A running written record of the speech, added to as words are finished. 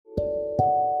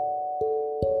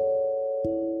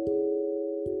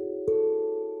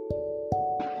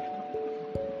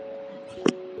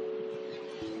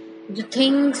The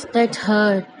things that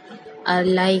hurt are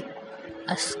like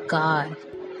a scar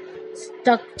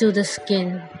stuck to the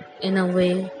skin in a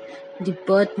way the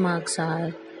birthmarks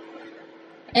are.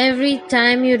 Every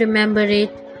time you remember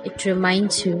it, it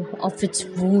reminds you of its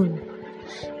wound.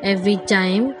 Every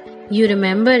time you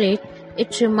remember it,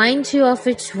 it reminds you of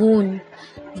its wound,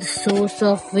 the source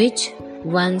of which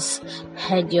once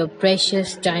had your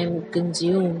precious time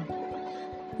consumed.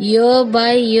 Year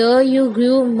by year, you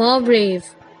grew more brave.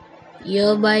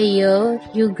 Year by year,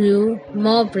 you grew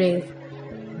more brave.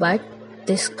 But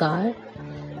this scar,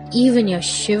 even your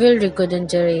chivalry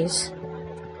couldn't erase.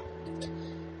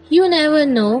 You never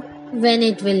know when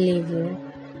it will leave you.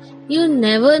 You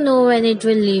never know when it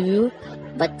will leave you,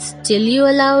 but still you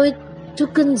allow it to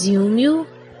consume you.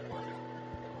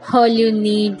 All you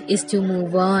need is to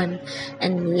move on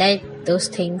and let those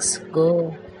things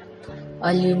go.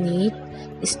 All you need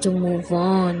is to move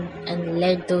on and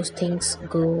let those things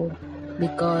go,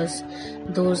 because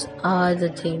those are the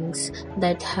things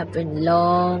that happened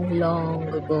long, long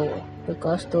ago.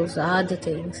 Because those are the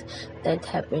things that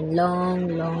happened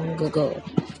long, long ago.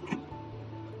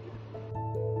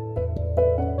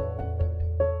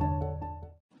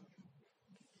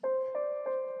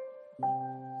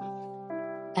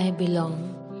 I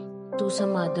belong to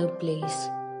some other place,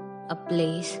 a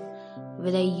place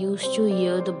where I used to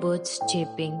hear the birds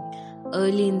chirping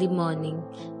early in the morning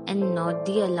and not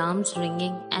the alarms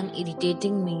ringing and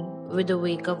irritating me with a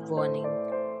wake up warning.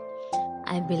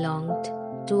 I belonged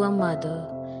to a mother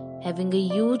having a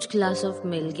huge glass of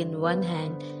milk in one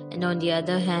hand and on the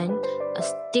other hand a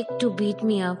stick to beat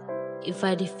me up if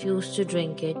I refused to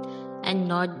drink it, and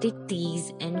not the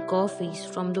teas and coffees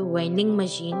from the vending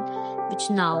machine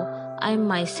which now I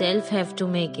myself have to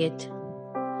make it.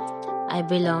 I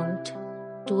belonged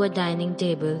to a dining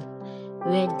table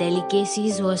where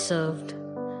delicacies were served,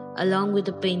 along with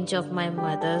a pinch of my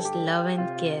mother's love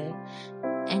and care,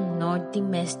 and not the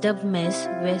messed up mess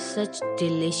where such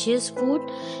delicious food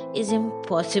is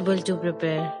impossible to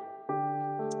prepare.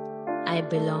 I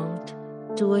belonged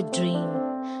to a dream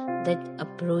that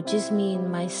approaches me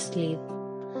in my sleep,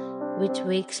 which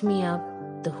wakes me up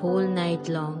the whole night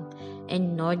long,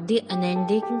 and not the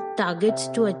unending targets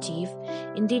to achieve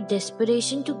in the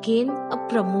desperation to gain a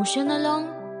promotion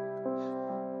along.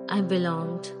 I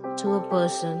belonged to a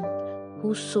person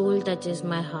whose soul touches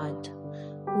my heart,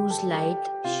 whose light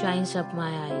shines up my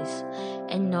eyes,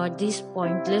 and not these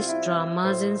pointless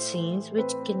dramas and scenes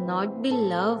which cannot be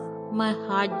love my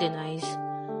heart denies.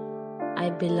 I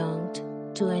belonged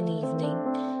to an evening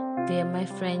where my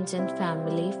friends and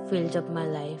family filled up my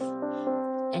life,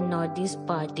 and not these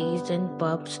parties and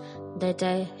pubs that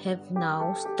I have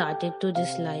now started to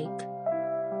dislike.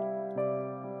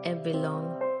 I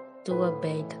belong to a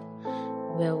bed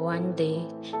where one day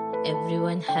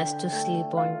everyone has to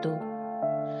sleep on too.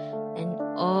 And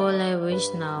all I wish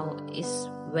now is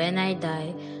when I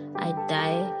die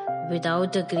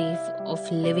without the grief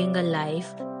of living a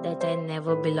life that I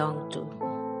never belonged to.